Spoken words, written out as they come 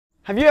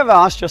Have you ever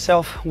asked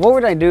yourself, what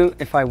would I do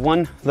if I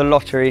won the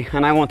lottery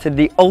and I wanted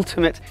the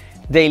ultimate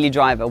daily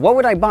driver? What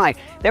would I buy?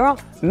 There are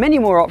many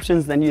more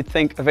options than you'd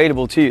think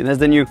available to you. There's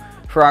the new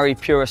Ferrari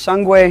Pura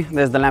Sangue,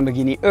 there's the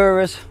Lamborghini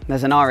Urus,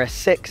 there's an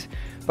RS6.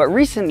 But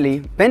recently,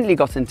 Bentley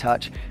got in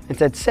touch and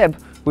said,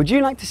 Seb, would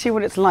you like to see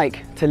what it's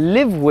like to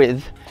live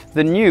with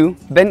the new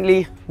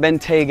Bentley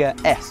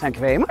Bentayga S? Thank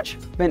you very much,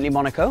 Bentley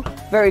Monaco.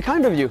 Very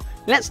kind of you.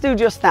 Let's do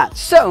just that.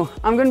 So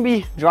I'm going to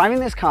be driving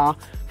this car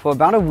for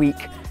about a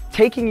week,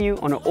 taking you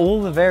on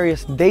all the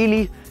various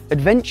daily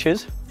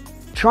adventures,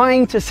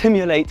 trying to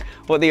simulate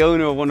what the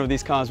owner of one of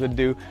these cars would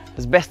do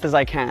as best as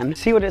I can,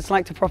 see what it's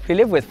like to properly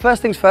live with.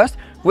 First things first,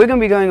 we're going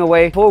to be going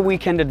away for a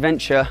weekend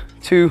adventure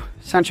to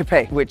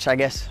Saint-Tropez, which I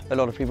guess a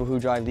lot of people who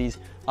drive these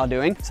are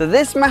doing. So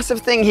this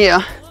massive thing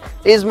here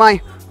is my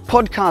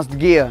podcast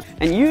gear,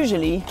 and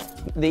usually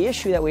the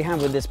issue that we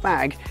have with this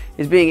bag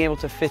is being able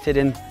to fit it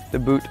in the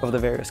boot of the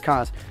various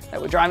cars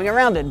that we're driving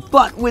around in.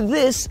 But with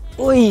this,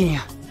 oi,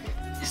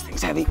 this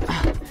thing's heavy.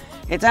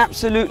 It's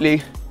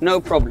absolutely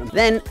no problem.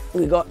 Then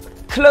we got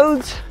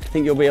clothes. I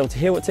think you'll be able to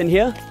hear what's in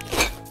here.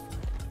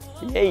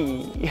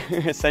 Yay,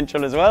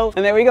 essential as well.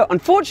 And there we go.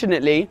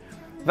 Unfortunately,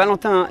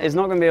 Valentin is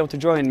not going to be able to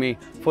join me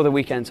for the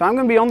weekend. So I'm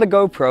going to be on the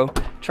GoPro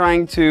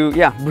trying to,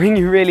 bring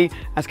you really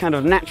as kind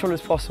of natural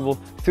as possible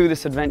through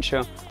this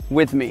adventure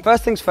with me.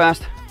 First things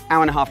first,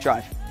 hour-and-a-half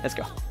drive. Let's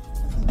go.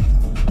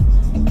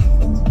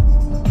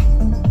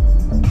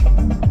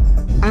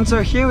 And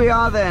so here we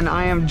are then.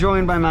 I am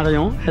joined by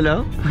Marion.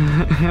 Hello.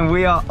 And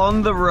we are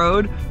on the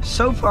road.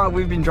 So far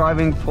we've been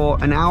driving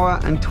for an hour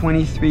and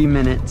 23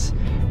 minutes.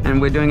 And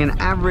we're doing an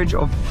average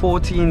of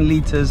 14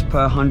 liters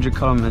per 100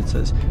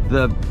 kilometers.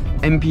 The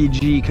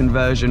MPG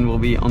conversion will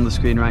be on the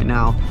screen right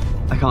now.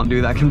 I can't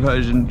do that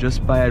conversion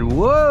just by head.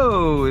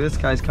 Whoa, this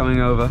guy's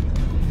coming over.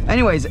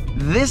 Anyways,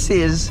 this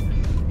is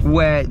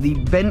where the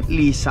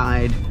Bentley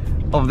side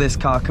of this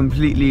car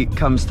completely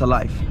comes to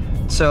life.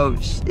 So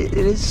it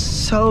is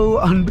so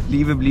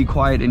unbelievably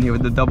quiet in here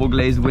with the double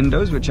glazed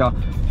windows, which are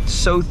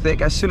so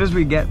thick. As soon as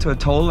we get to a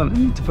toll and I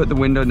need to put the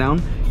window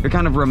down, you're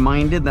kind of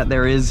reminded that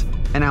there is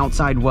an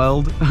outside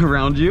world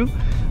around you.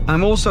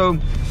 I'm also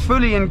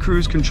fully in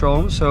cruise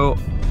control, so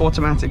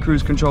automatic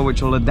cruise control,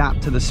 which will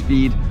adapt to the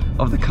speed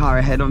of the car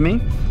ahead of me.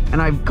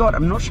 And I've got,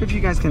 I'm not sure if you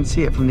guys can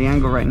see it from the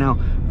angle right now,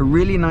 a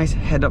really nice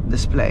head-up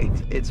display.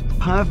 It's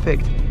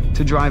perfect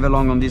to drive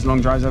along on these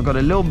long drives. I've got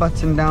a little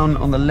button down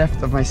on the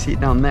left of my seat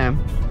down there,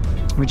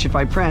 which if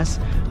I press,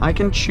 I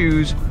can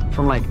choose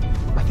from like,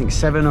 I think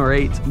 7 or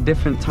 8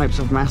 different types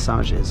of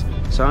massages.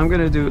 So I'm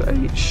gonna do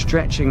a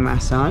stretching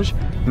massage.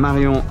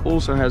 Marion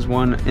also has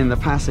one in the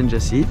passenger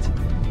seat,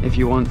 if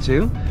you want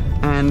to.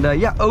 And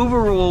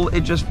overall,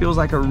 it just feels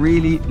like a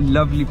really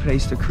lovely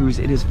place to cruise.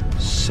 It is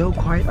so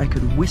quiet, I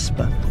could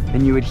whisper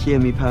and you would hear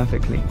me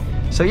perfectly.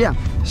 So yeah,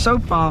 so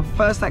far,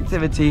 first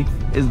activity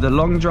is the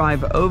long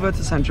drive over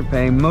to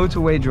Saint-Tropez,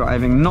 motorway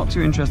driving. Not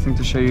too interesting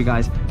to show you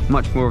guys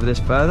much more of this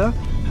further.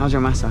 How's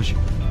your massage?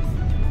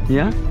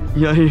 Yeah?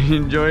 You're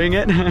enjoying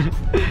it?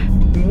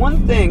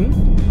 One thing,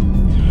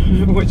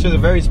 which is a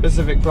very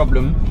specific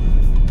problem,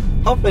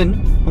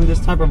 often on this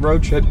type of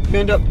road trip, you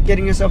end up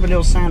getting yourself a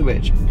little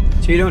sandwich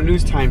so you don't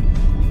lose time.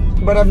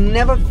 But I've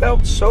never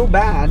felt so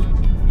bad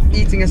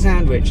eating a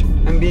sandwich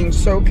and being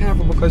so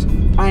careful, because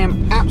I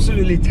am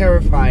absolutely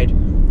terrified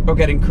of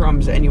getting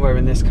crumbs anywhere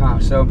in this car.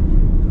 So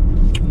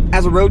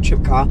as a road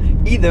trip car,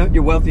 either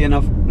you're wealthy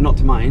enough not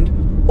to mind,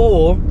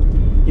 or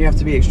you have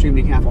to be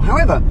extremely careful.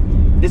 However,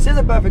 this is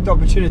a perfect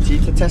opportunity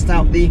to test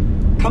out the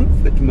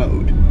comfort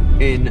mode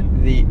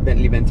in the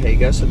Bentley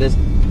Bentayga. So there's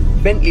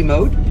Bentley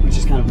mode, which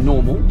is kind of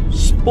normal,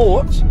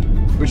 sport,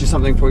 which is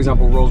something, for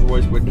example,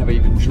 Rolls-Royce would never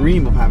even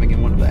dream of having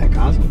in one of their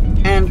cars,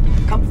 and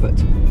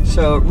comfort.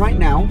 So right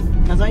now,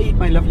 as I eat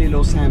my lovely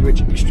little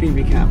sandwich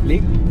extremely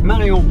carefully,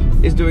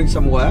 Marion is doing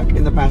some work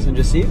in the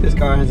passenger seat. This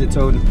car has its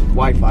own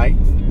Wi-Fi.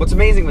 What's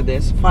amazing with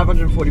this,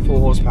 544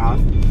 horsepower.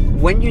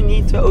 When you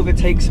need to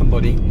overtake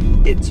somebody,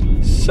 it's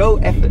so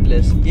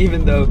effortless,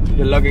 even though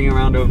you're lugging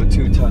around over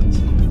 2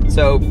 tons.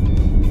 So,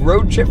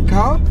 road trip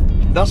car,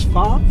 thus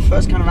far,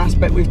 first kind of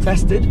aspect we've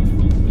tested,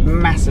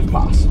 massive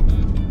pass.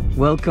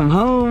 Welcome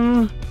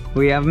home.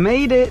 We have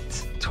made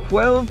it.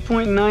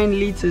 12.9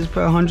 liters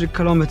per 100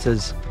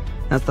 kilometers.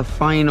 That's the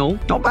final.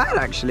 Not bad,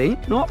 actually.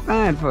 Not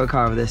bad for a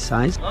car of this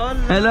size.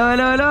 Hello,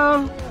 hello,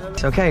 hello.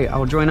 It's okay,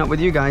 I'll join up with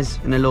you guys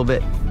in a little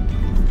bit.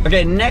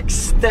 Okay, next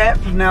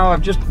step, now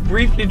I've just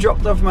briefly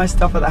dropped off my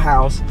stuff at the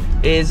house,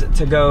 is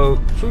to go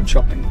food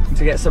shopping,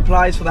 to get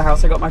supplies for the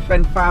house. I got my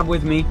friend Fab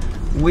with me.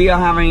 We are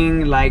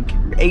having like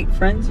 8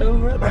 friends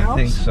over at the house.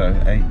 I think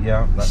so, 8,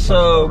 yeah.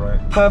 So,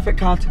 right. Perfect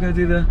car to go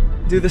do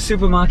the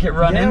supermarket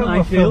run in,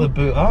 I feel. Fill the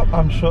boot up,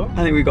 I'm sure.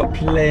 I think we've got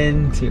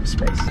plenty of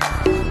space.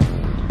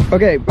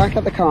 Okay, back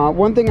at the car.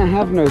 One thing I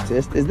have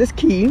noticed is this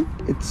key.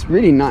 It's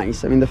really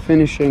nice. I mean, the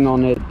finishing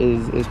on it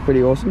is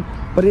pretty awesome,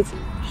 but it's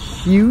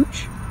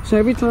huge. So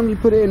every time you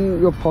put it in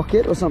your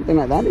pocket or something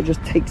like that, it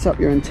just takes up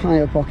your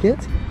entire pocket.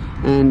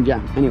 And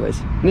yeah, anyways,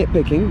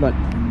 nitpicking, but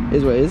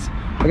is what it is.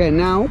 Okay,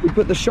 now we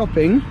put the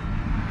shopping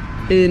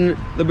in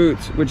the boot,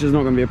 which is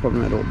not going to be a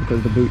problem at all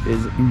because the boot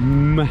is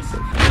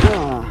massive.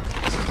 Ah,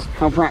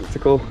 how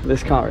practical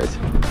this car is.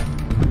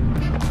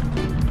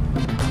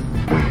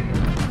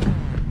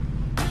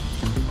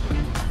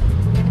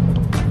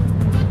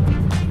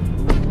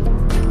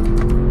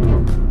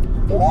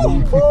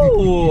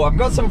 Oh, I've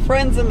got some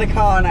friends in the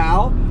car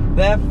now.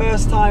 Their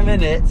first time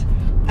in it,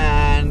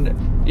 and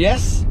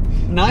yes,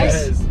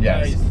 nice.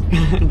 Yes.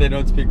 They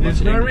don't speak much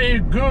It's very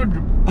good.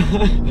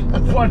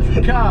 What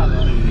car?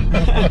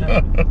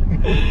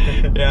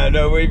 Yeah,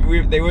 no,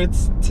 they were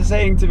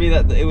saying to me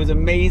that it was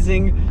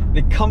amazing.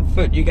 The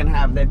comfort you can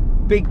have. They're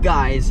big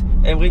guys.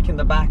 Enrique in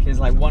the back is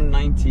like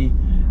 190,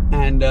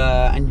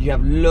 and you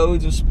have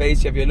loads of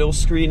space. You have your little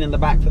screen in the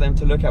back for them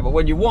to look at. But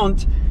when you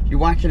want, you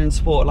whack it in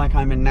sport like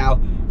I'm in now.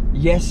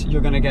 Yes,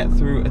 you're gonna get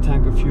through a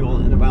tank of fuel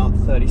in about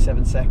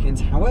 37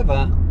 seconds.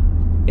 However,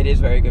 it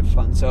is very good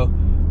fun. So,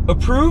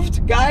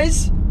 approved,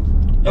 guys.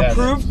 Yes,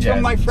 approved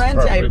from my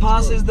friends. Yeah, it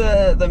passes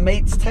the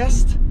mates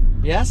test.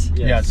 Yes?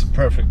 Yes,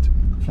 perfect.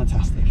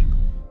 Fantastic.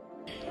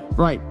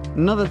 Right,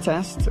 another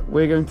test.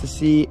 We're going to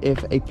see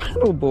if a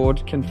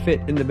paddleboard can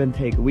fit in the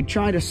Bentayga. We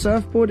tried a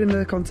surfboard in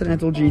the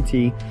Continental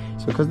GT.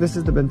 So because this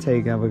is the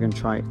Bentayga, we're going to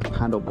try a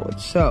paddleboard.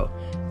 So,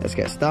 let's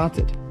get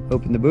started.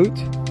 Open the boot.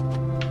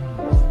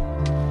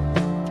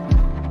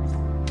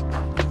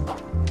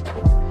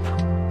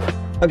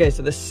 Okay,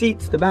 so the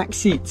seats, the back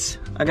seats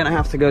are gonna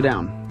have to go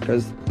down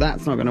because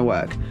that's not gonna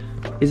work.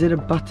 Is it a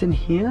button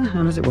here?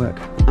 How does it work?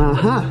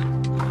 Aha!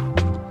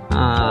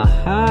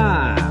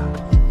 Aha!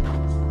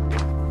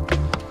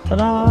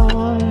 Ta-da!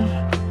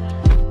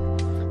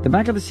 The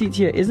back of the seat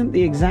here isn't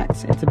the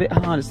exact, it's a bit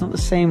hard. It's not the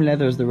same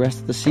leather as the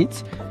rest of the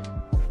seats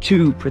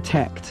to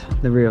protect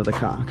the rear of the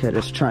car. Okay,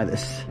 let's try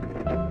this.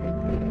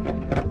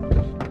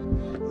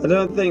 I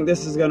don't think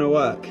this is gonna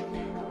work.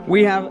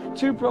 We have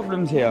two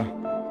problems here.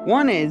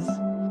 One is,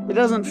 it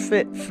doesn't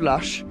fit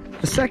flush.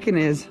 The second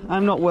is,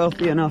 I'm not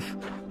wealthy enough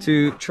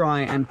to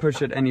try and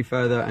push it any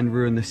further and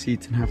ruin the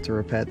seats and have to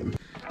repair them.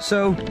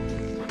 So,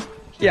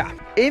 yeah,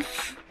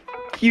 if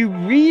you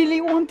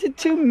really wanted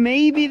to,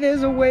 maybe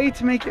there's a way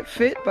to make it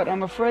fit, but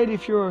I'm afraid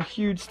if you're a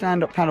huge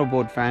stand-up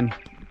paddleboard fan,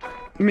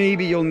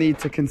 maybe you'll need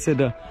to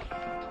consider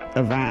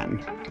a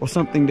van or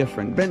something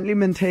different. Bentley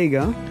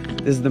Bentayga,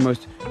 this is the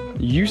most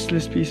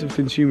useless piece of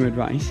consumer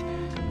advice.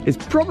 It's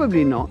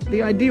probably not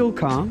the ideal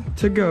car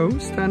to go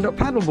stand-up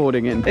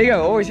paddleboarding in. There you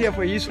go, always here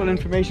for useful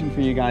information for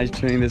you guys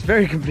during this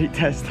very complete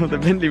test of the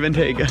Bentley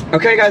Bentayga.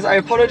 Okay guys, I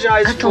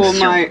apologize for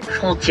my...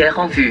 Frontière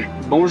en vue.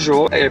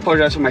 Bonjour. I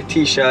apologize for my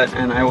t-shirt,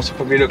 and I also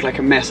probably look like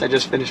a mess. I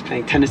just finished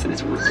playing tennis and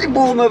it's really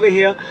warm over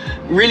here.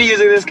 Really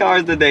using this car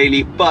as the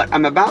daily, but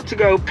I'm about to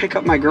go pick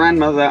up my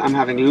grandmother. I'm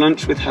having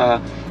lunch with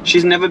her.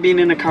 She's never been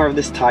in a car of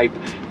this type,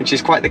 and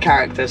she's quite the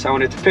character, so I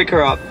wanted to pick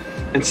her up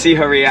and see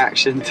her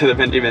reaction to the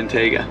Bentley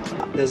Bentayga.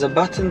 There's a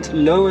button to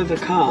lower the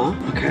car.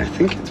 Okay, I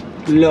think it's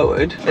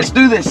lowered. Let's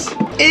do this.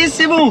 Et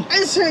c'est bon.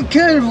 Et c'est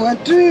quelle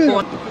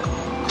voiture?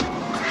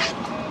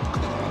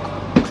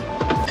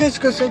 Qu'est-ce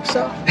que c'est que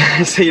ça?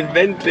 C'est une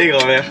Bentley,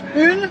 grand-mère.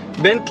 Une?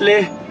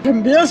 Bentley.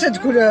 J'aime bien cette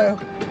couleur.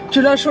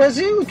 Tu l'as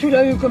choisie ou tu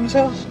l'as eu comme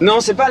ça?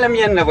 Non, c'est pas la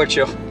mienne, la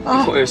voiture.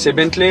 Ah. C'est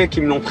Bentley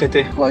qui me l'ont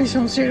prêté. Pourquoi ils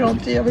sont si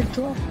gentils avec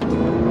toi?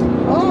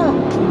 Ah.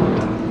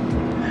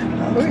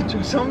 Ah oui, tu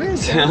le sens bien.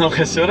 C'est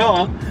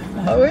impressionnant, hein?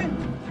 Ah oui?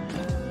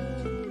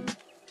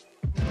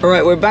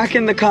 Alright, we're back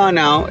in the car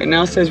now. It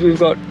now says we've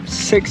got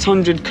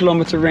 600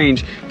 kilometer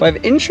range. But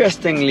I've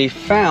interestingly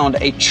found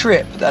a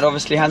trip that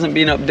obviously hasn't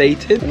been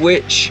updated,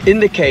 which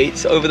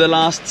indicates over the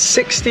last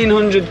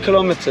 1600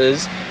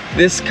 kilometers,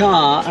 this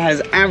car has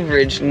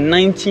averaged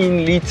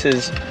 19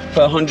 liters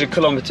per 100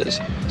 kilometers.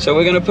 So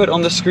we're gonna put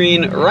on the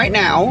screen right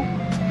now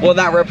what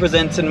that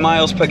represents in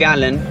miles per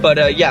gallon.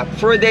 But yeah,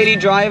 for a daily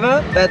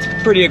driver, that's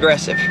pretty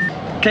aggressive.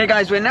 Okay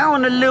guys, we're now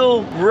on a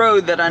little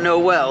road that I know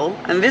well,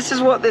 and this is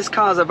what this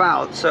car's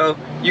about. So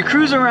you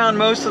cruise around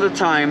most of the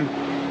time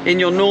in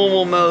your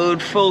normal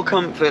mode, full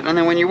comfort, and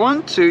then when you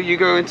want to, you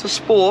go into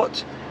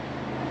sport,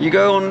 you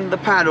go on the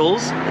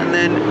paddles, and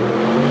then,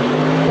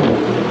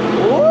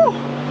 whoa!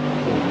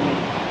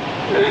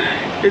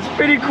 It's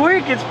pretty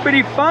quick, it's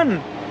pretty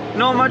fun.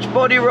 Not much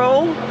body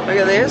roll, look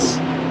at this.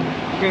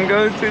 You can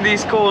go through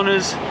these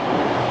corners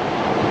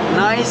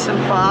nice and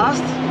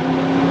fast.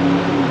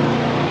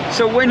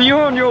 So when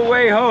you're on your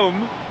way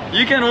home,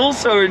 you can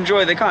also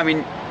enjoy the car. I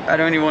mean, I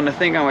don't even want to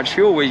think how much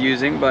fuel we're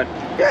using, but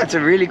yeah, it's a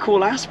really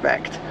cool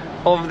aspect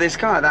of this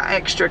car, that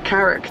extra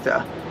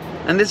character.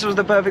 And this was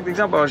the perfect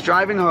example. I was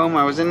driving home,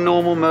 I was in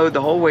normal mode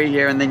the whole way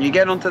here, and then you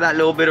get onto that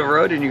little bit of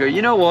road and you go,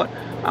 you know what?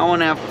 I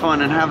want to have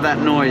fun and have that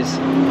noise.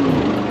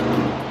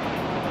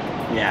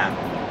 Yeah.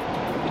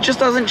 It just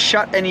doesn't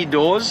shut any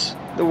doors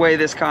the way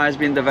this car has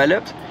been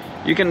developed.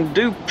 You can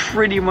do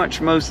pretty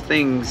much most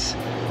things,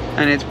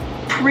 and it's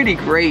pretty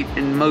great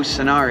in most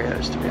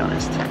scenarios, to be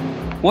honest.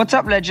 What's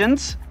up,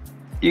 legends?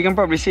 You can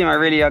probably see my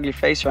really ugly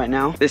face right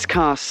now. This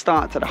car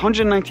starts at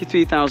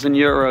 193,000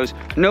 euros,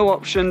 no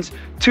options,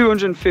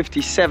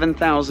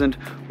 257,000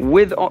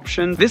 with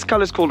options. This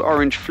color is called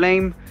Orange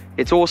Flame.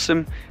 It's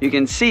awesome. You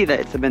can see that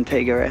it's the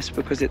Bentayga S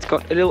because it's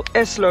got a little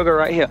S logo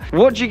right here.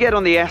 What do you get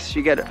on the S?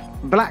 You get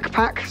black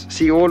packs.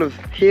 See all of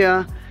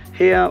here,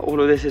 all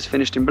of this is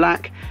finished in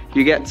black.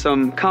 You get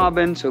some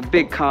carbon, so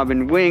big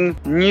carbon wing,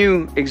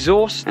 new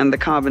exhaust, and the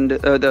carbon,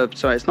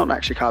 sorry, it's not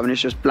actually carbon,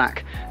 it's just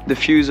black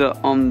diffuser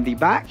on the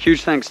back.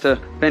 Huge thanks to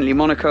Bentley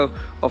Monaco,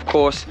 of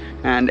course,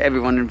 and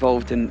everyone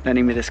involved in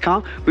lending me this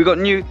car. We got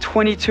new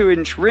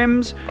 22-inch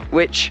rims,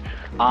 which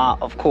are,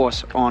 of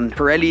course, on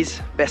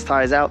Pirelli's best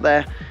tires out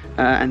there.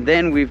 And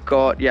then we've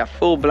got, yeah,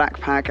 full black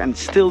pack and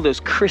still those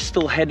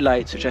crystal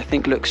headlights, which I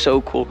think look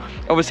so cool.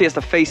 Obviously, it's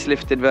the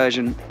facelifted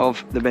version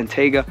of the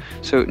Bentayga.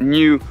 So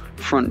new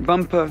front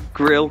bumper,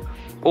 grille,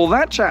 all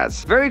that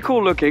jazz. Very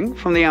cool looking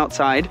from the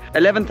outside.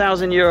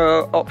 11,000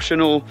 euro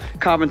optional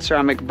carbon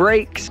ceramic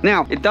brakes.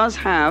 Now, it does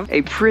have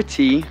a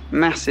pretty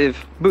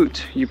massive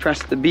boot. You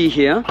press the B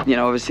here. You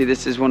know, obviously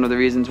this is one of the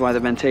reasons why the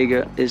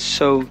Bentayga is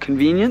so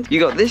convenient.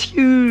 You got this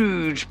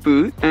huge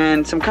boot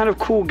and some kind of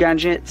cool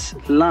gadgets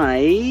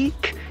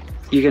like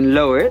you can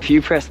lower it. If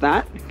you press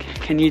that,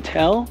 can you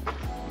tell?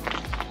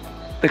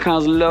 The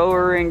car's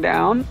lowering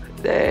down.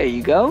 There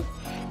you go.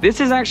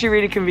 This is actually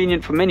really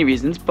convenient for many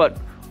reasons, but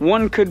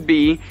one could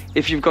be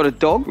if you've got a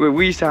dog.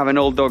 We used to have an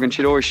old dog and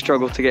she'd always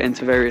struggle to get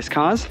into various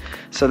cars.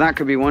 So that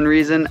could be one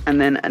reason.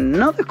 And then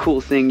another cool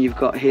thing you've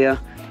got here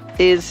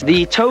is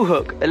the tow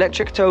hook,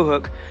 electric tow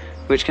hook,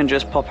 which can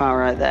just pop out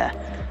right there.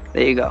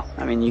 There you go.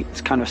 I mean,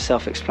 it's kind of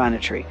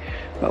self-explanatory,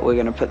 but we're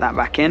gonna put that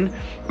back in,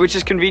 which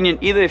is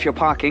convenient either if you're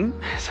parking,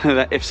 so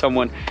that if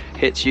someone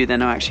hits you, they're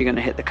not actually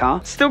gonna hit the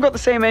car. Still got the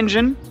same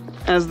engine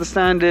as the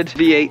standard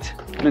V8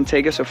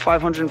 Bentayga, so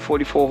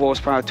 544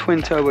 horsepower,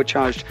 twin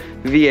turbocharged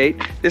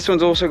V8. This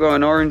one's also got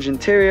an orange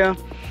interior,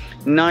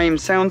 NIME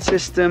sound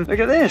system. Look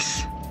at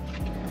this.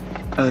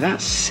 Oh,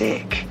 that's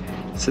sick.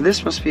 So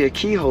this must be a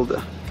key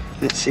holder.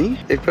 Let's see.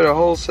 They put a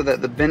hole so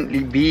that the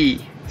Bentley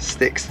B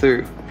sticks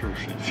through.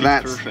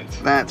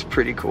 Perfect. That's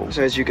pretty cool.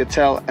 So as you could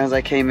tell, as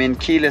I came in,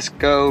 keyless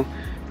go,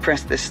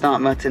 press this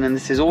start button, and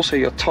this is also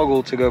your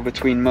toggle to go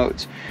between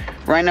modes.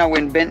 Right now we're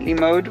in Bentley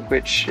mode,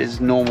 which is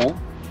normal.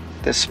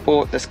 There's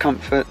sport, there's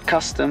comfort,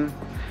 custom,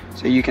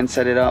 so you can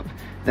set it up.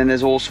 Then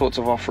there's all sorts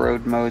of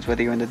off-road modes,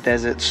 whether you're in the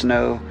desert,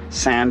 snow,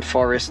 sand,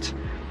 forest.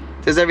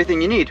 There's everything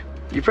you need.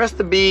 You press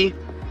the B,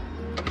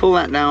 pull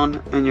that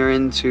down, and you're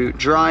into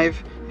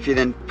drive. If you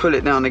then pull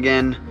it down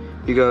again,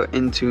 you go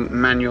into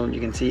manual. You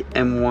can see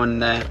M1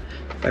 there.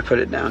 If I put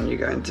it down, you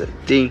go into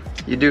D.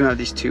 You do have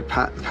these two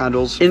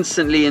paddles.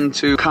 Instantly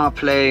into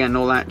CarPlay and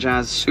all that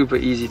jazz. Super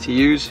easy to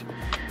use.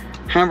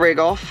 Handbrake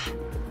off.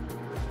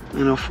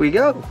 And off we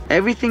go.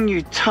 Everything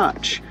you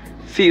touch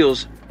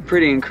feels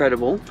pretty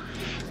incredible.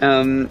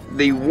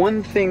 The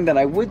one thing that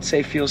I would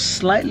say feels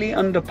slightly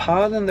under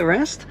par than the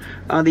rest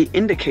are the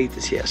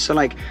indicators here. So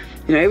like,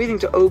 you know, everything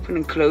to open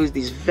and close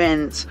these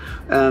vents,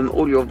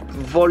 all your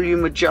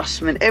volume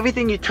adjustment,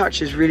 everything you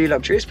touch is really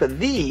luxurious. But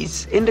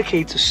these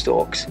indicator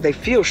stalks, they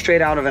feel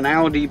straight out of an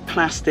Audi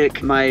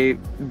plastic. My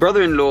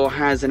brother-in-law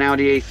has an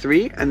Audi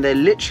A3 and they're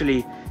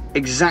literally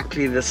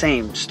exactly the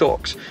same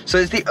stalks. So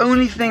it's the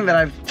only thing that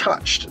I've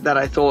touched that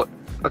I thought,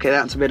 okay,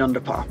 that's a bit under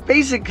par.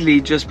 Basically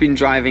just been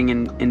driving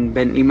in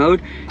Bentley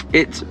mode.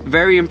 It's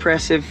very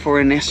impressive for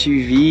an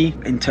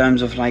SUV in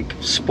terms of like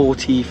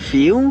sporty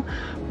feel,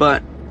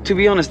 but to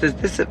be honest, there's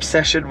this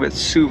obsession with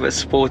super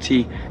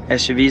sporty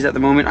SUVs at the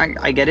moment.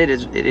 I get it,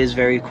 it is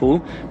very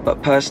cool,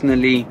 but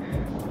personally,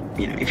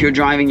 you know, if you're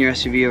driving your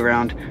SUV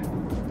around,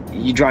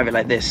 you drive it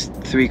like this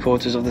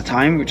 3/4 of the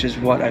time, which is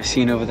what I've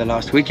seen over the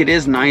last week. It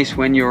is nice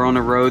when you're on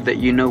a road that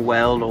you know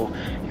well, or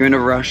you're in a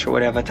rush or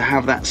whatever, to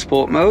have that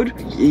sport mode.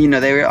 You know,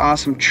 there are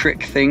some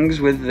trick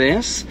things with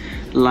this,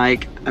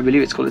 like I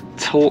believe it's called a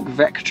torque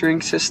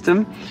vectoring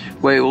system,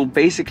 where it will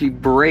basically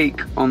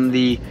brake on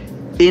the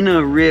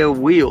inner rear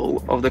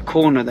wheel of the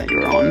corner that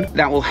you're on.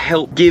 That will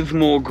help give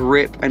more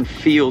grip and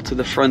feel to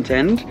the front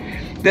end.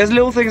 There's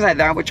little things like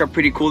that which are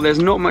pretty cool. There's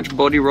not much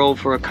body roll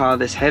for a car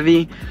this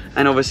heavy,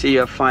 and obviously you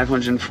have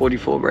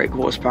 544 brake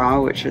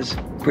horsepower, which is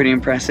pretty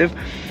impressive.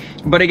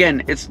 But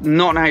again, it's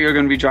not how you're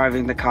going to be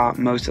driving the car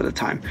most of the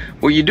time.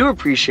 What you do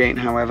appreciate,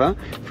 however,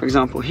 for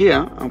example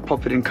here, I'll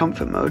pop it in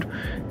comfort mode,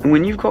 and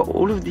when you've got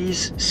all of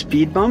these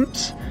speed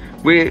bumps,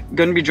 we're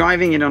going to be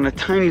driving it on a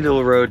tiny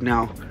little road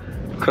now,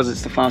 because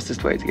it's the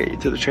fastest way to get you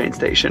to the train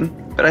station.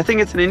 But I think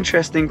it's an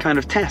interesting kind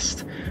of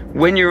test.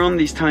 When you're on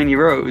these tiny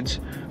roads,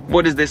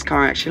 what is this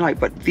car actually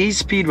like? But these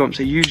speed bumps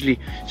are usually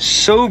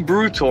so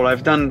brutal.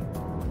 I've done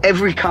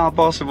every car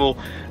possible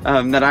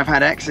that I've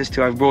had access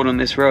to, I've brought on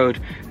this road,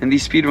 and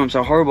these speed bumps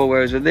are horrible,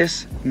 whereas with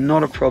this,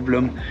 not a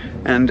problem,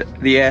 and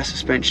the air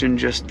suspension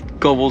just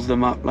gobbles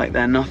them up like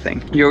they're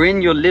nothing. You're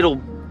in your little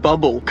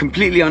bubble,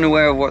 completely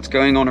unaware of what's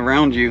going on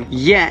around you,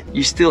 yet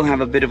you still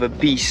have a bit of a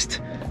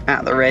beast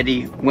at the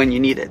ready when you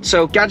need it.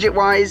 So gadget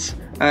wise,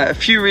 a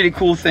few really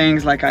cool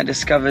things, like I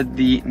discovered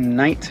the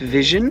night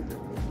vision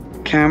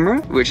camera,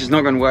 which is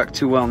not going to work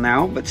too well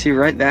now, but see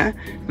right there,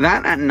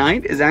 that at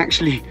night is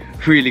actually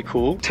really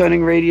cool.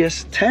 Turning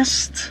radius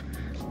test.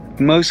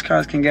 Most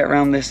cars can get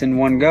around this in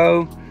one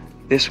go.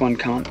 This one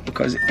can't,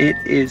 because it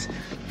is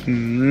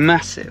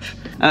massive.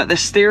 The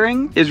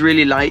steering is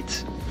really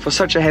light for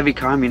such a heavy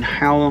car. I mean,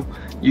 how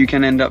you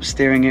can end up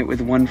steering it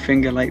with one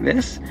finger like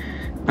this,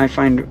 I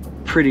find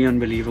pretty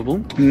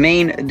unbelievable.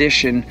 Main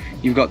addition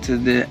you've got to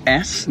the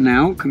S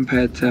now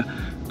compared to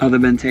other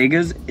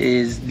Bentaygas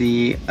is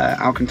the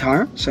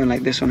Alcantara. So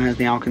like this one has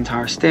the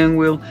Alcantara steering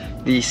wheel,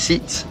 the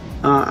seats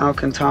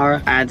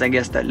Alcantara adds, I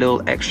guess, that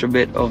little extra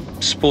bit of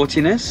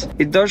sportiness.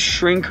 It does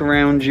shrink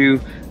around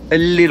you a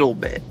little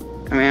bit.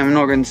 I mean, I'm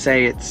not going to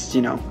say it's,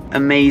 you know,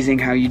 amazing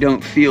how you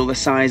don't feel the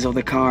size of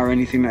the car or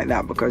anything like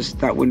that, because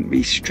that wouldn't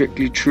be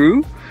strictly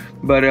true.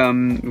 But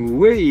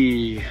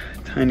way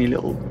tiny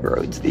little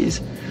roads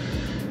these.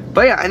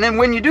 But yeah, and then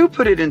when you do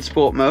put it in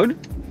sport mode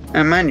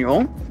and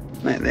manual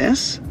like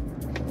this,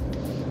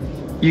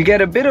 you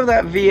get a bit of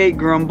that V8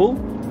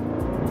 grumble.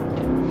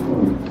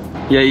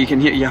 Yeah, you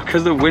can hear, yeah,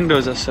 because the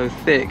windows are so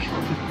thick,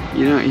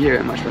 you don't hear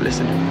it much, but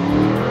listen.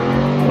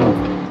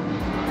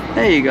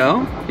 There you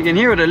go. You can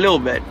hear it a little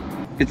bit.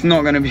 It's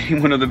not going to be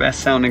one of the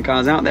best sounding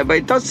cars out there, but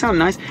it does sound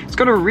nice. It's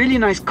got a really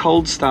nice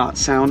cold start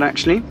sound,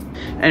 actually.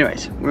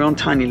 Anyways, we're on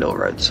tiny little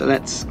roads, so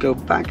let's go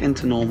back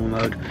into normal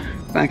mode,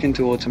 back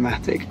into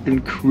automatic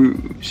and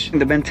cruise.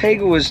 The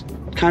Bentayga was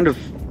kind of,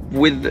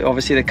 with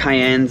obviously the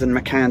Cayennes and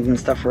Macans and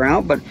stuff are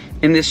out, but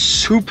in this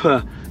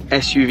super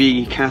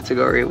SUV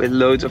category with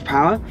loads of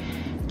power,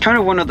 kind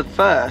of one of the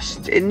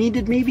first, it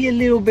needed maybe a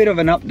little bit of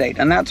an update,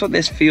 and that's what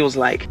this feels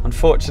like.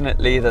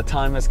 Unfortunately, the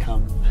time has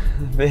come.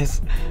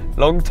 This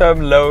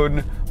long-term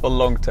loan, or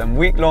long-term,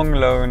 week-long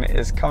loan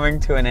is coming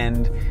to an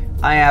end.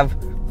 I have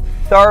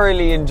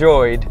thoroughly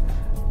enjoyed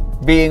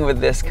being with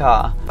this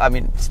car. I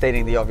mean,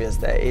 stating the obvious,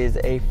 there is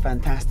a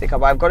fantastic car,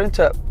 but I've gotten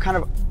to kind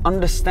of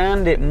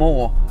understand it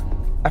more.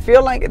 I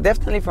feel like,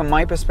 definitely from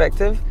my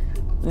perspective,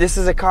 this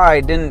is a car I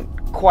didn't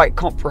quite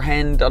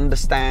comprehend,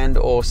 understand,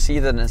 or see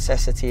the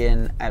necessity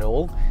in at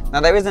all.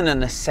 Now, there isn't a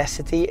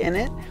necessity in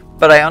it,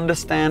 but I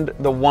understand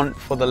the want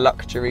for the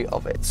luxury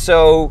of it.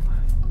 So,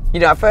 you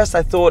know, at first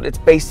I thought it's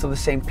based on the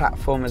same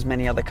platform as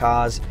many other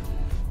cars.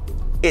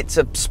 It's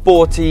a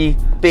sporty,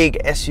 big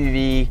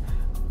SUV.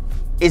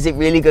 Is it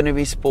really going to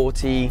be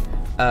sporty?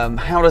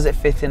 How does it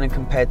fit in and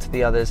compared to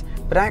the others?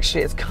 But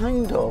actually, it's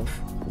kind of,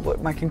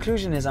 what my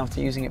conclusion is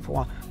after using it for a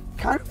while,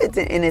 kind of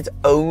in its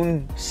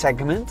own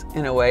segment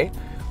in a way,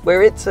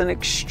 where it's an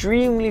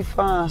extremely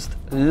fast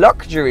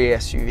luxury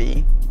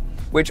SUV,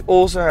 which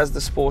also has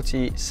the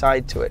sporty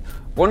side to it.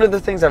 One of the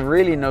things I've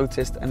really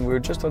noticed, and we're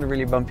just on a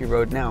really bumpy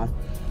road now,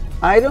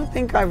 I don't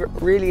think I've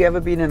really ever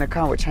been in a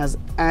car which has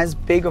as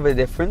big of a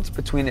difference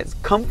between its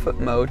comfort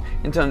mode,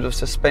 in terms of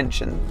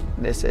suspension,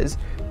 this is,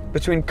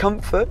 between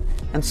comfort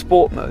and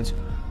sport modes.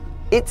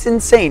 It's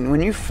insane.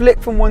 When you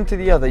flick from one to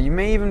the other, you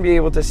may even be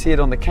able to see it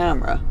on the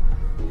camera.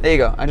 There you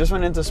go. I just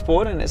went into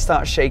sport and it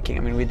starts shaking.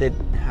 I mean, we did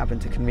happen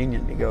to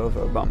conveniently go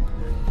over a bump.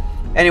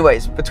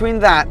 Anyways, between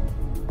that,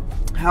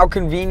 how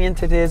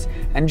convenient it is,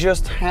 and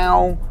just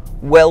how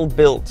well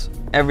built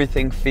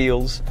everything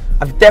feels,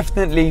 I've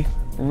definitely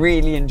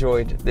really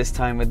enjoyed this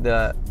time with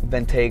the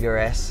Bentayga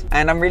S,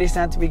 and I'm really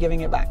sad to be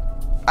giving it back.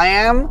 I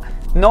am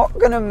not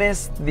gonna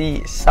miss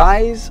the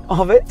size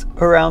of it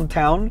around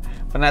town,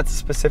 but that's a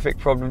specific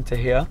problem to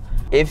here.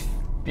 If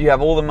you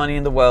have all the money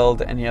in the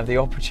world and you have the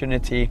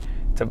opportunity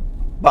to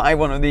buy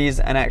one of these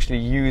and actually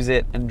use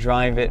it and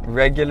drive it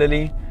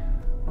regularly,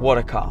 what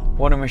a car,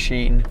 what a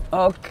machine.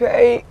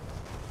 Okay,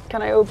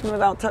 can I open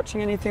without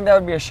touching anything? That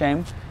would be a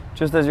shame,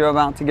 just as you're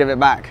about to give it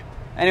back.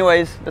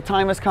 Anyways, the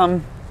time has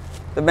come.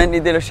 The Bentley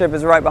dealership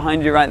is right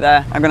behind you right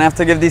there. I'm gonna have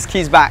to give these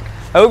keys back.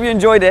 I hope you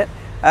enjoyed it.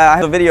 I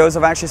have videos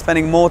of actually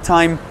spending more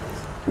time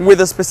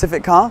with a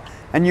specific car,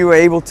 and you were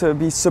able to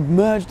be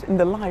submerged in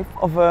the life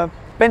of a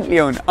Bentley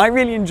owner. I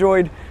really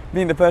enjoyed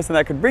being the person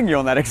that could bring you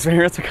on that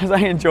experience, because I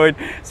enjoyed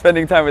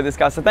spending time with this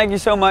car. So thank you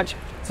so much.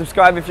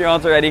 Subscribe if you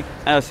aren't already,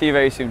 and I'll see you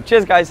very soon.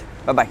 Cheers guys,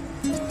 bye-bye.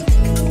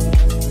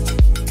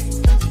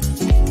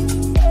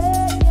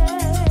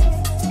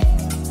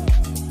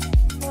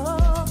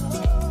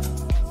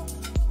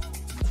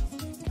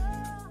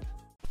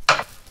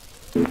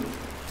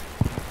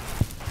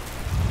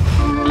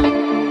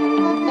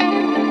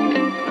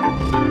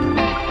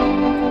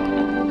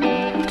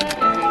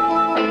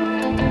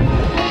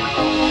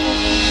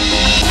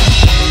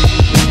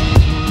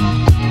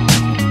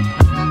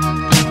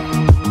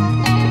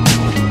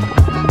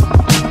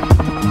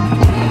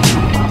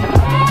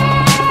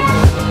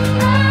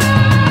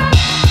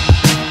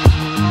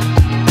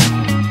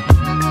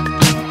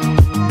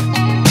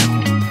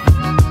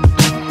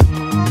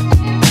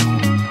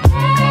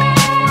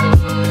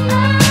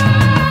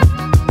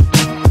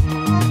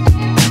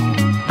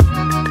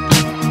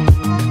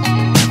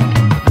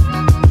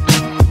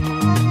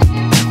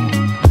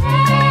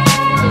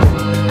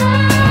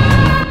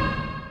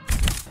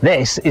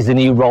 This is the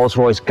new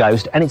Rolls-Royce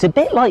Ghost, and it's a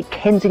bit like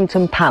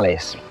Kensington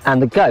Palace, and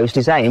the Ghost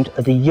is aimed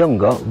at the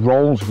younger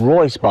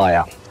Rolls-Royce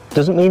buyer.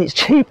 Doesn't mean it's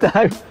cheap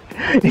though.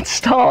 It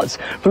starts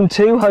from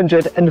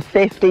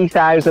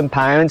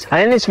 £250,000,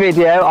 and in this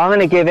video I'm going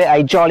to give it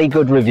a jolly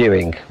good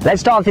reviewing.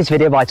 Let's start this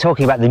video by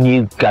talking about the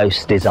new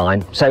Ghost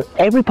design. So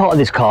every part of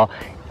this car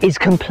is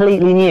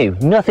completely new.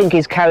 Nothing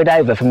is carried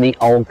over from the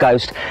old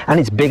Ghost, and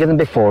it's bigger than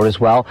before as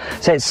well.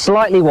 So it's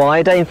slightly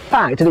wider. In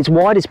fact, at its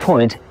widest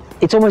point,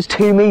 it's almost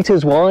 2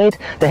 meters wide.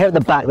 The here at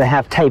the back, they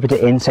have tapered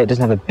it in so it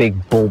doesn't have a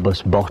big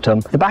bulbous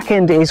bottom. The back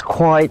end is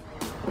quite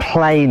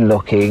plain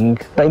looking,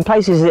 but in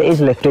places it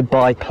is lifted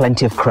by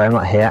plenty of chrome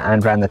like here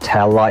and around the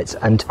tail lights,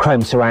 and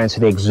chrome surrounds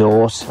for the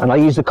exhaust. And I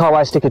use the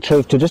Carway Stick of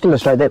Truth to just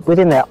illustrate that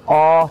within there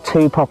are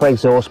 2 proper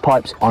exhaust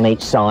pipes on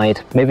each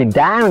side. Moving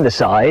down the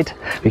side,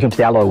 we come to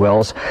the alloy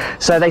wheels.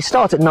 So they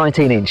start at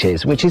 19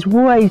 inches, which is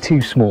way too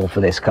small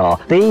for this car.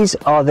 These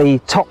are the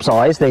top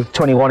size, the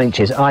 21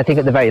 inches, and I think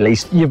at the very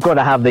least you've got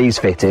to have these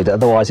fitted,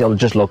 otherwise it'll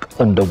just look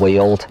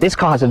underwheeled. This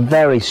car has a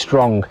very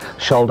strong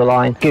shoulder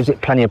line, gives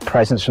it plenty of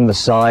presence from the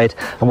side.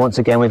 And once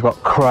again, we've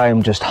got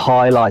chrome just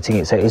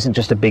highlighting it, so it isn't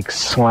just a big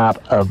slab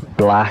of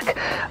black.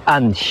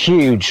 And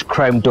huge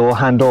chrome door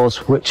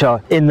handles, which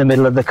are in the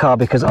middle of the car,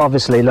 because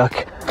obviously,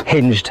 look,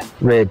 hinged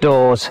rear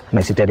doors,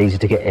 makes it dead easy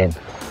to get in.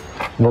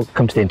 We'll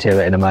come to the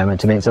interior in a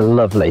moment. I mean, it's a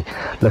lovely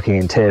looking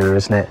interior,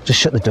 isn't it? Just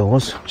shut the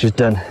doors, which is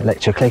done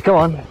electrically. Go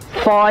on.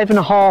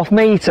 5.5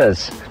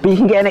 meters, but you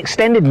can get an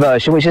extended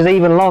version which is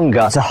even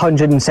longer. It's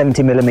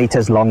 170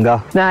 millimeters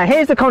longer. Now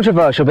here's the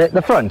controversial bit,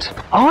 the front.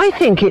 I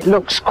think it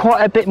looks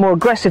quite a bit more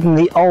aggressive than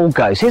the old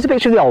Ghost. Here's a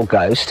picture of the old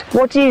Ghost.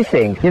 What do you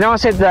think? You know, I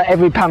said that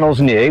every panel's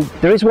new.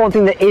 There is one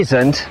thing that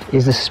isn't,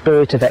 is the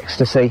Spirit of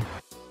Ecstasy.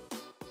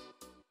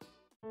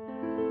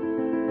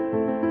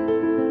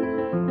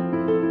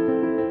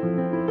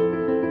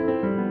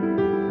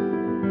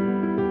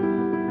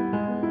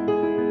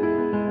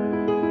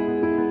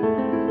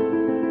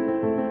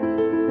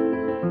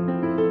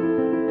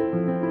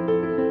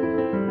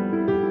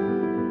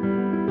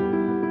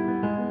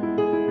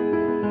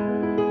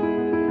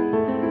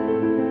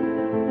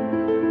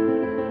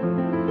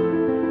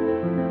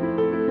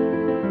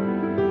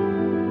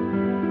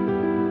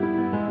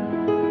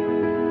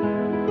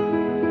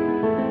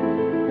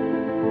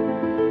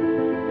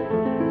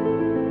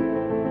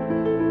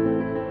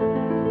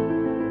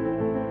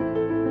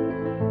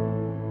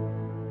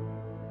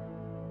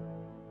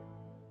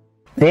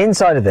 The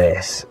inside of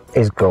this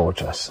is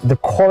gorgeous. The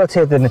quality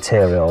of the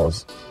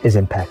materials is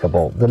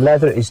impeccable. The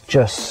leather is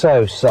just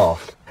so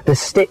soft. The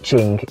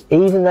stitching,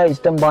 even though it's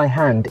done by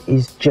hand,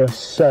 is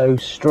just so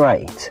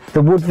straight.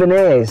 The wood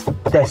veneers,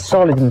 they're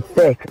solid and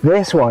thick.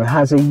 This one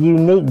has a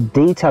unique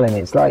detail in it.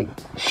 It's like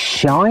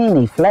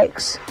shiny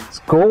flecks. It's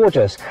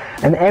gorgeous.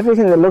 And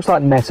everything that looks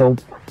like metal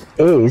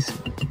is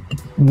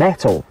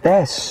metal.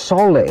 They're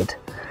solid.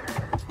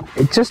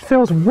 It just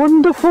feels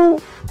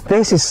wonderful.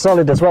 This is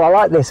solid as well. I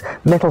like this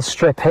metal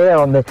strip here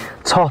on the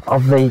top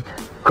of the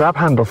grab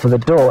handle for the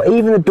door.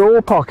 Even the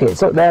door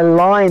pockets, look, they're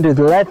lined with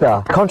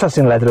leather,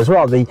 contrasting leather as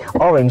well, the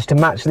orange to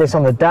match this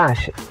on the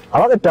dash. I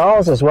like the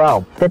dials as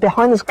well. They're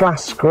behind this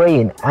glass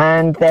screen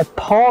and they're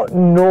part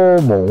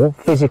normal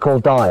physical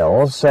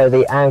dials, so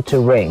the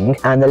outer ring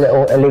and the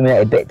little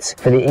illuminated bits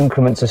for the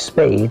increments of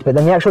speed, but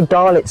then the actual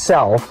dial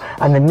itself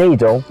and the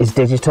needle is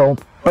digital,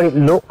 but it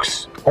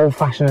looks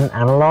old-fashioned and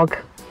analog.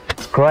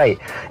 It's great.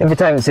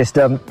 Infotainment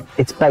system,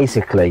 it's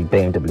basically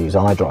BMW's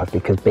iDrive,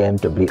 because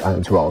BMW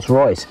owns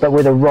Rolls-Royce, but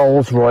with a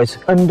Rolls-Royce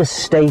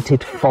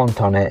understated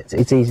font on it.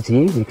 It's easy to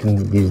use. You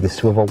can use the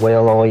swivel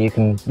wheel or you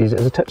can use it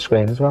as a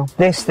touchscreen as well.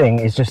 This thing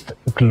is just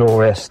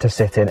glorious to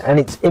sit in, and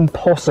it's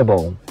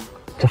impossible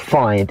to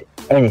find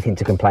anything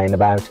to complain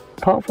about,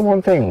 apart from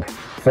one thing.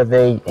 For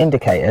the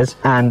indicators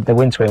and the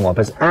windscreen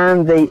wipers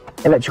and the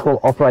electrical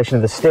operation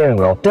of the steering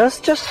wheel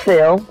does just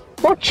feel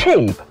not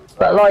cheap,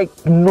 but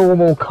like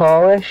normal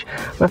car-ish.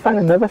 And I found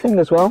another thing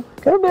as well.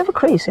 Got a bit of a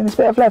crease in this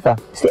bit of leather.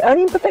 It's the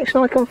only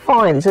imperfection I can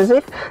find. It's as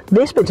if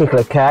this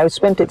particular cow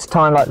spent its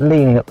time like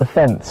leaning up the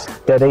fence.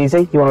 Dead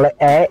easy. You want to let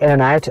air in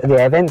and out of the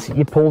air vents,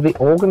 you pull the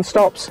organ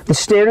stops. The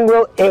steering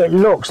wheel, it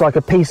looks like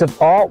a piece of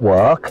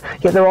artwork,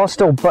 yet there are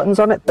still buttons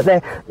on it, but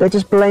they're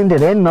just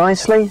blended in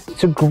nicely.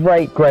 It's a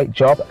great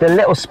job. The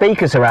little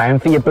speakers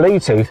around for your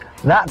Bluetooth,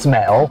 that's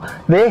metal.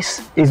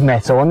 This is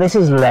metal and this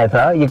is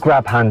leather, your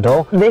grab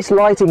handle. This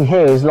lighting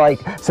here is like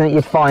something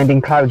you'd find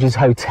in Claridge's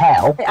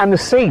Hotel. And the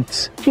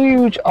seats,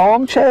 huge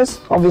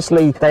armchairs.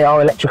 Obviously they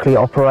are electrically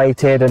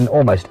operated and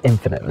almost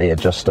infinitely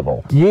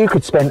adjustable. You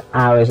could spend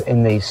hours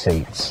in these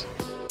seats.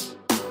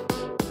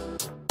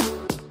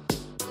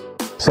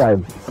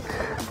 So,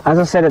 as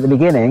I said at the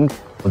beginning,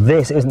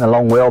 this isn't a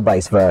long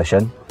wheelbase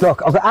version.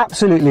 Look, I've got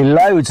absolutely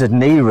loads of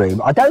knee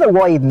room. I don't know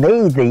why you'd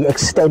need the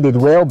extended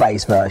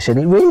wheelbase version.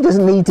 It really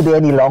doesn't need to be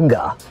any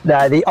longer.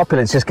 No, the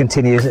opulence just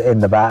continues in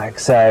the back.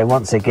 So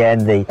once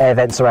again, the air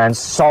vents around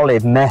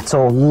solid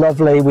metal,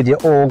 lovely with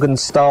your organ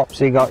stops.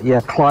 You got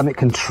your climate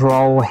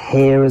control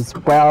here as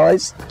well.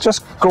 It's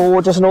just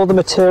gorgeous, and all the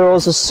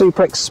materials are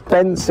super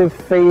expensive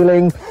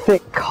feeling,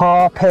 thick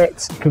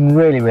carpets. You can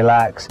really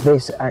relax.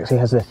 This actually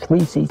has a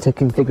 3-seater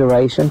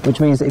configuration,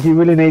 which means that if you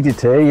really needed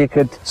to, you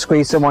could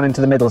squeeze someone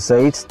into the middle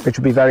seat, which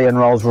would be very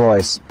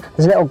un-Rolls-Royce.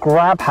 There's a little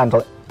grab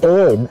handle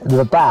in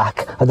the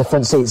back of the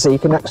front seat, so you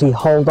can actually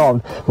hold on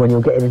when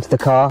you're getting into the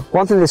car.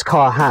 One thing this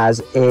car has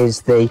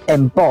is the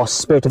embossed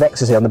Spirit of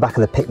Ecstasy on the back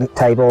of the picnic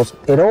tables.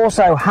 It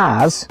also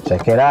has,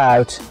 check it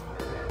out,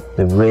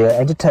 the rear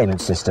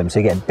entertainment system, so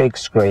you get a big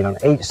screen on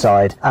each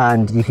side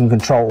and you can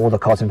control all the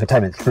car's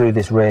infotainment through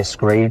this rear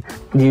screen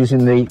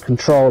using the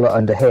controller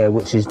under here,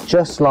 which is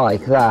just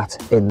like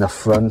that in the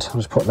front. I'll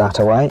just put that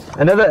away.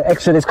 Another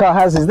extra this car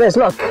has is this,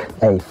 look,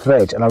 a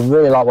fridge, and I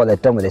really like what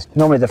they've done with this.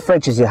 Normally the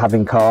fridges you have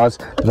in cars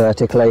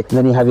vertically, and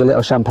then you have your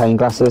little champagne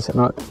glasses, and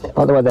I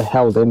like the way they're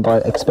held in by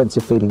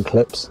expensive feeding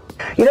clips.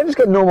 You don't just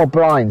get normal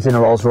blinds in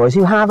a Rolls Royce,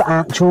 you have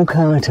actual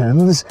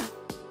curtains.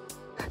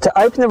 To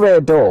open the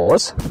rear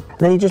doors, and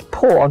then you just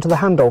pull onto the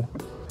handle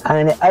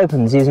and it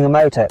opens using a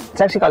motor. It's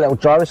actually got a little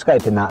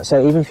gyroscope in that,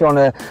 so even if you're on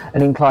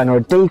an incline or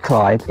a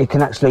decline, it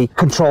can actually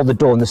control the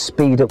door and the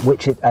speed at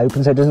which it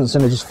opens, so it doesn't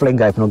suddenly just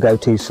fling open or go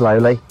too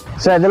slowly.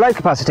 So the load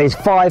capacity is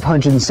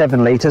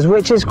 507 litres,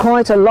 which is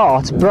quite a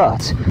lot,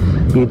 but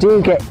you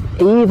do get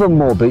even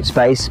more boot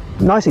space,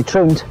 nicely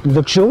trimmed,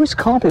 luxurious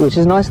carpet, which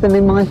is nicer than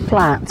in my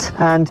flat,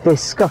 and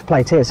this scuff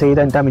plate here so you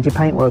don't damage your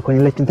paintwork when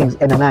you're lifting things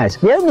in and out.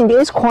 The opening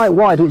is quite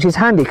wide, which is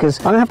handy because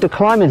I'm going to have to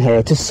climb in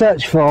here to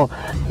search for,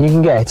 you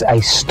can get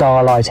a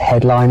starlight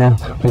headliner.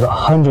 We've got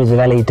hundreds of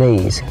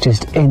LEDs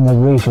just in the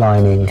roof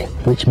lining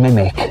which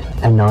mimic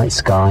a night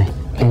sky.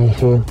 And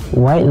if you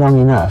wait long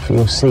enough,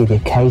 you'll see the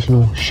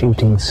occasional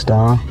shooting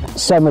star.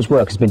 So much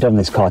work has been done on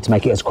this car to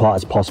make it as quiet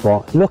as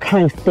possible. Look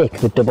how thick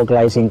the double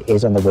glazing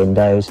is on the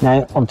windows.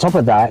 Now, on top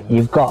of that,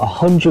 you've got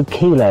 100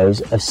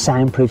 kilos of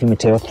soundproofing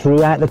material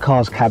throughout the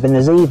car's cabin.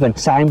 There's even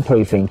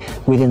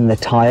soundproofing within the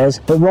tyres.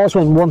 But Rolls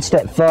went one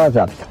step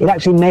further. It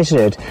actually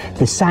measured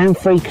the sound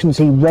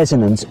frequency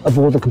resonance of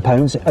all the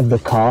components of the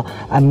car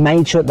and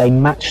made sure they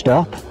matched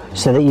up,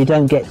 so that you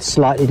don't get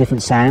slightly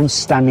different sounds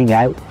standing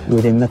out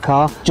within the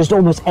car. Just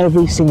almost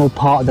every single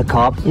part of the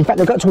car. In fact,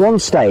 they got to one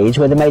stage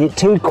where they made it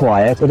too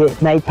quiet that it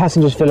made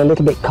passengers feel a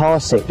little bit car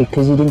sick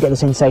because you didn't get the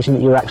sensation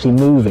that you were actually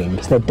moving.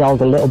 So they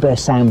dialed a little bit of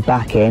sound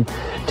back in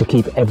to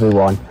keep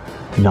everyone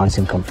nice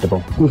and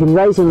comfortable. You can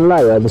raise and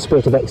lower the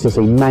Spirit of Ecstasy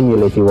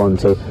manually if you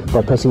want to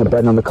by pressing a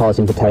button on the car's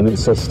infotainment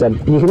system.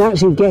 And you can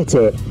actually get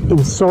it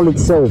in solid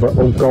silver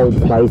or gold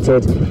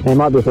plated. Now you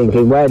might be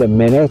thinking, wait a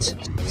minute.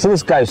 So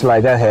this Ghost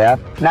logo here,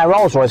 now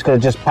Rolls-Royce could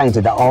have just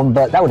painted that on,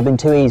 but that would have been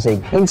too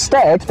easy.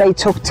 Instead, they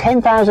took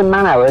 10,000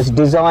 man hours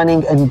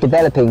designing and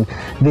developing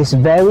this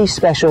very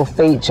special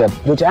feature,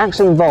 which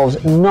actually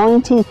involves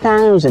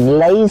 90,000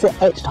 laser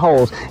etched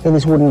holes in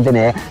this wooden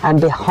veneer, and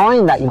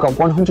behind that you've got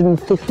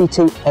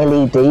 152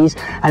 LEDs,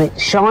 and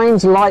it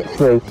shines light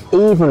through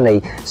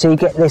evenly, so you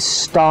get this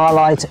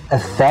starlight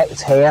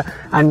effect here,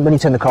 and when you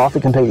turn the car off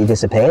it completely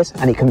disappears,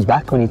 and it comes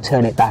back when you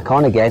turn it back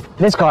on again.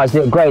 This car has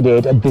the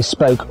upgraded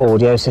bespoke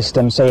audio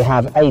system, so you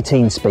have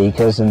 18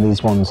 speakers, and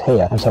these ones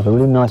here also have a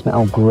really nice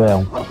metal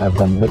grille of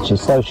them, which is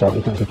so sharp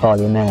you can actually file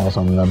your nails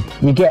on them.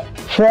 You get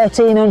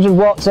 1300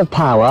 watts of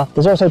power.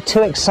 There's also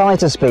 2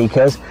 exciter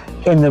speakers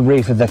in the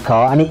roof of the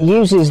car, and it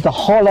uses the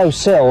hollow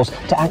sills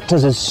to act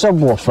as a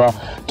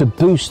subwoofer to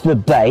boost the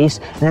bass,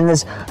 and then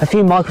there's a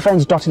few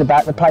microphones dotted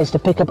about the place to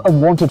pick up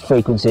unwanted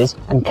frequencies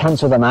and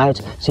cancel them out,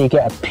 so you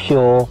get a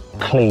pure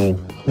clean.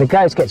 The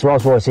Ghost gets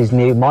Rolls-Royce's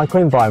new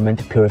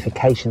microenvironment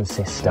purification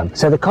system.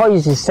 So the car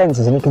uses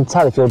sensors, and it can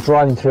tell if you're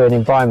driving through an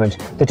environment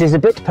that is a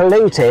bit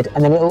polluted,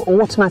 and then it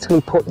will automatically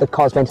put the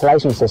car's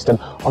ventilation system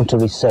onto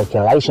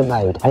recirculation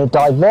mode, and it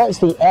diverts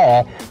the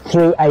air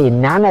through a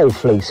nano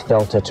fleece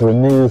filter to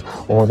remove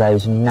all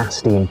those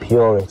nasty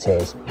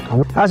impurities.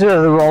 As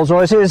with the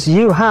Rolls-Royces,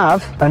 you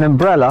have an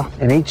umbrella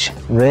in each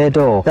rear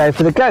door. So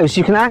for the Ghost,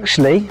 you can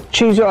actually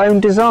choose your own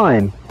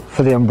design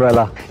for the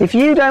umbrella. If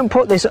you don't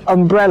put this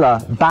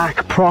umbrella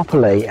back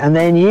properly and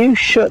then you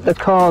shut the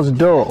car's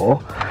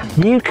door,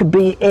 you could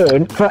be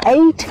in for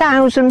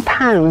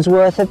 £8,000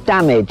 worth of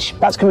damage.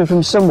 That's coming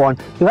from someone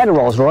who had a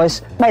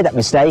Rolls-Royce, made that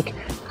mistake.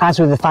 As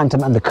with the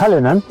Phantom and the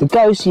Cullinan, the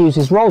Ghost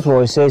uses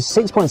Rolls-Royce's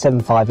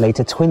 6.75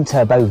 litre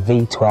twin-turbo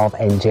V12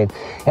 engine.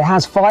 It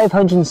has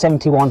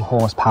 571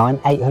 horsepower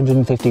and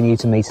 850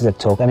 Nm of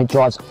torque, and it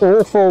drives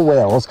all 4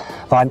 wheels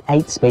via an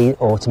 8-speed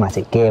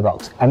automatic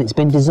gearbox. And it's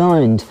been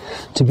designed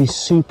to be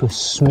super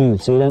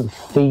smooth, so you don't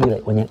feel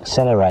it when you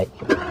accelerate.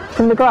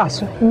 From the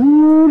glass,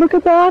 ooh, look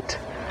at that!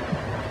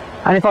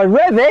 And if I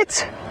rev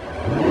it,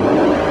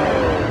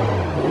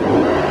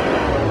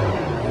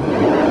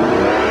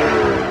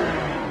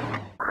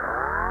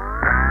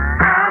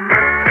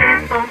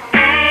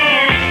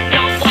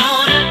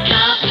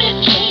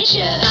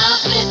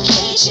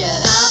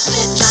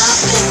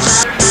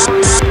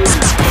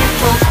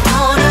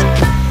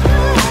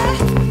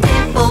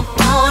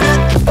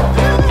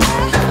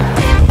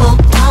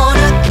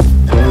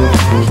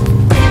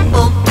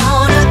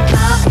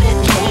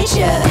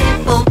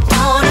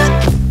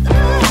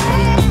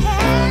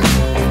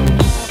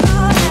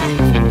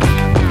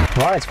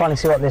 let's finally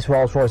see what this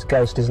Rolls-Royce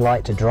Ghost is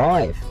like to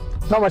drive.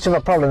 Not much of a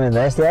problem in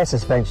this, the air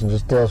suspension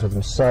just deals with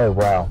them so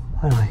well.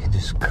 And I can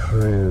just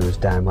cruise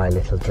down my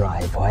little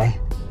driveway.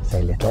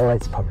 Say little,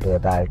 it's probably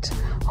about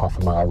half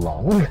a mile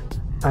long.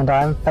 and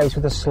I am faced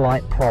with a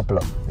slight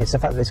problem. It's the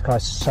fact that this car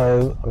is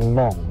so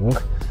long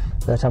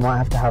that I might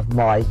have to have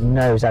my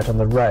nose out on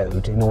the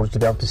road in order to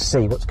be able to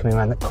see what's coming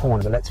around the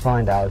corner, but let's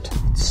find out.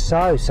 It's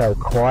so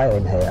quiet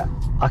in here.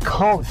 I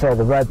can't feel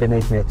the road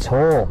beneath me at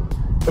all.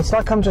 It's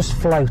like I'm just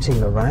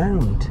floating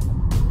around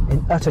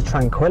in utter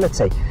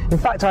tranquility. In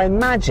fact, I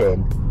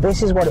imagine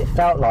this is what it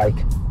felt like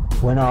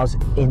when I was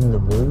in the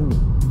room.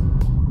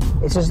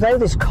 It's as though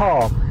this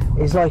car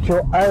is like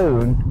your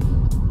own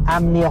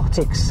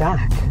amniotic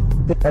sac.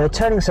 The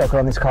turning circle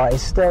on this car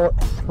is still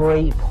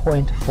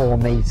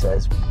 3.4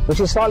 metres, which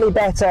is slightly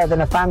better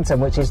than a Phantom,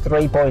 which is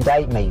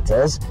 3.8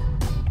 metres.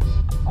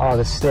 Oh,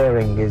 the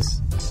steering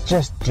is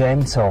just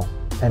gentle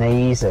and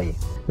easy.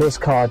 This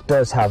car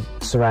does have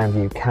surround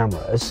view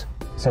cameras,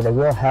 so they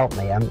will help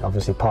me, and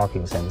obviously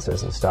parking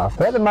sensors and stuff.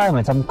 But at the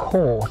moment, I'm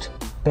caught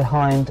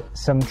behind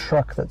some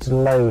truck that's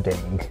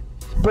loading.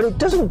 But it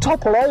doesn't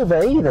topple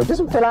over either, it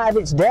doesn't fill out of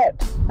its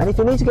depth. And if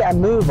you need to get a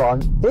move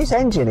on, this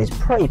engine is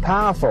pretty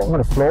powerful. I'm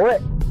going to floor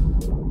it. A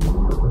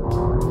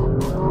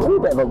little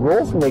bit of a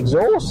roar from the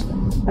exhaust,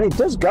 and it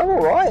does go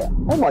alright.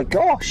 Oh my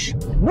gosh,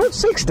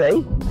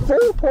 0-60,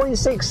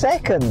 4.6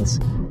 seconds.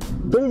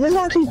 But it doesn't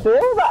actually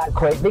feel that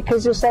quick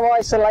because you're so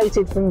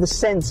isolated from the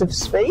sense of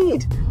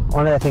speed.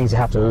 One of the things you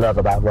have to love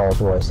about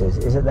Rolls-Royces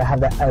is that they have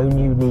their own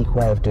unique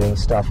way of doing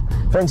stuff.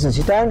 For instance,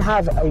 you don't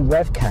have a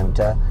rev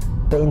counter,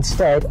 but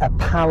instead a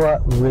power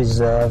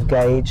reserve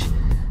gauge.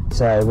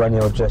 So when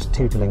you're just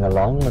tootling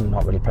along and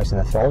not really pressing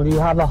the throttle, you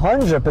have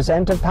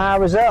 100% of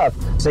power reserve.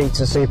 Seats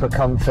are super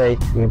comfy, you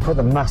can put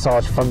the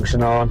massage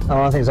function on. And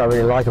one of the things I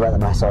really like about the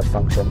massage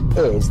function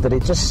is that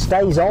it just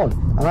stays on.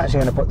 I'm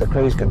actually going to put the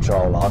cruise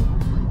control on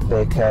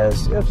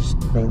because it'll just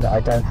mean that I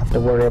don't have to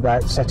worry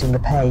about setting the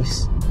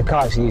pace. The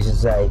car actually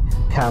uses a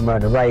camera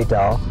and a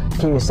radar to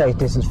keep a safe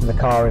distance from the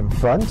car in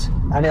front,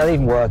 and it'll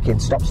even work in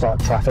stop-start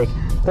traffic.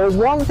 There is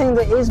one thing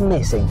that is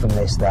missing from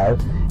this though.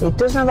 It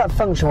doesn't have that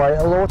function where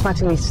it'll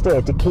automatically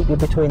steer to keep you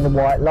between the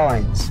white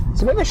lines.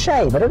 It's a bit of a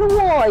shame. I don't know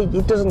why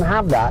it doesn't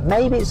have that.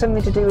 Maybe it's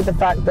something to do with the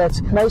fact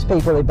that most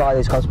people who buy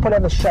these cars probably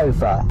have a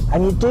chauffeur,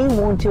 and you do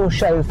want your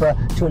chauffeur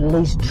to at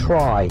least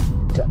try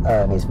to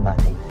earn his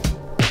money.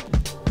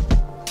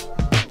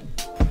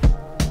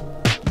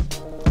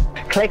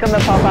 Click on the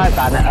pop-out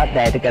banner up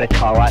there to get a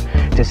car out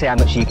to see how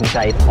much you can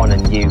save on a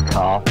new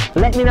car.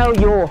 Let me know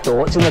your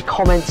thoughts in the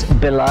comments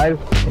below.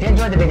 If you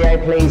enjoyed the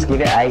video, please give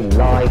it a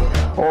like.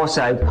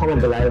 Also, comment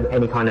below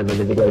any kind of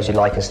other videos you'd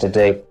like us to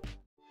do.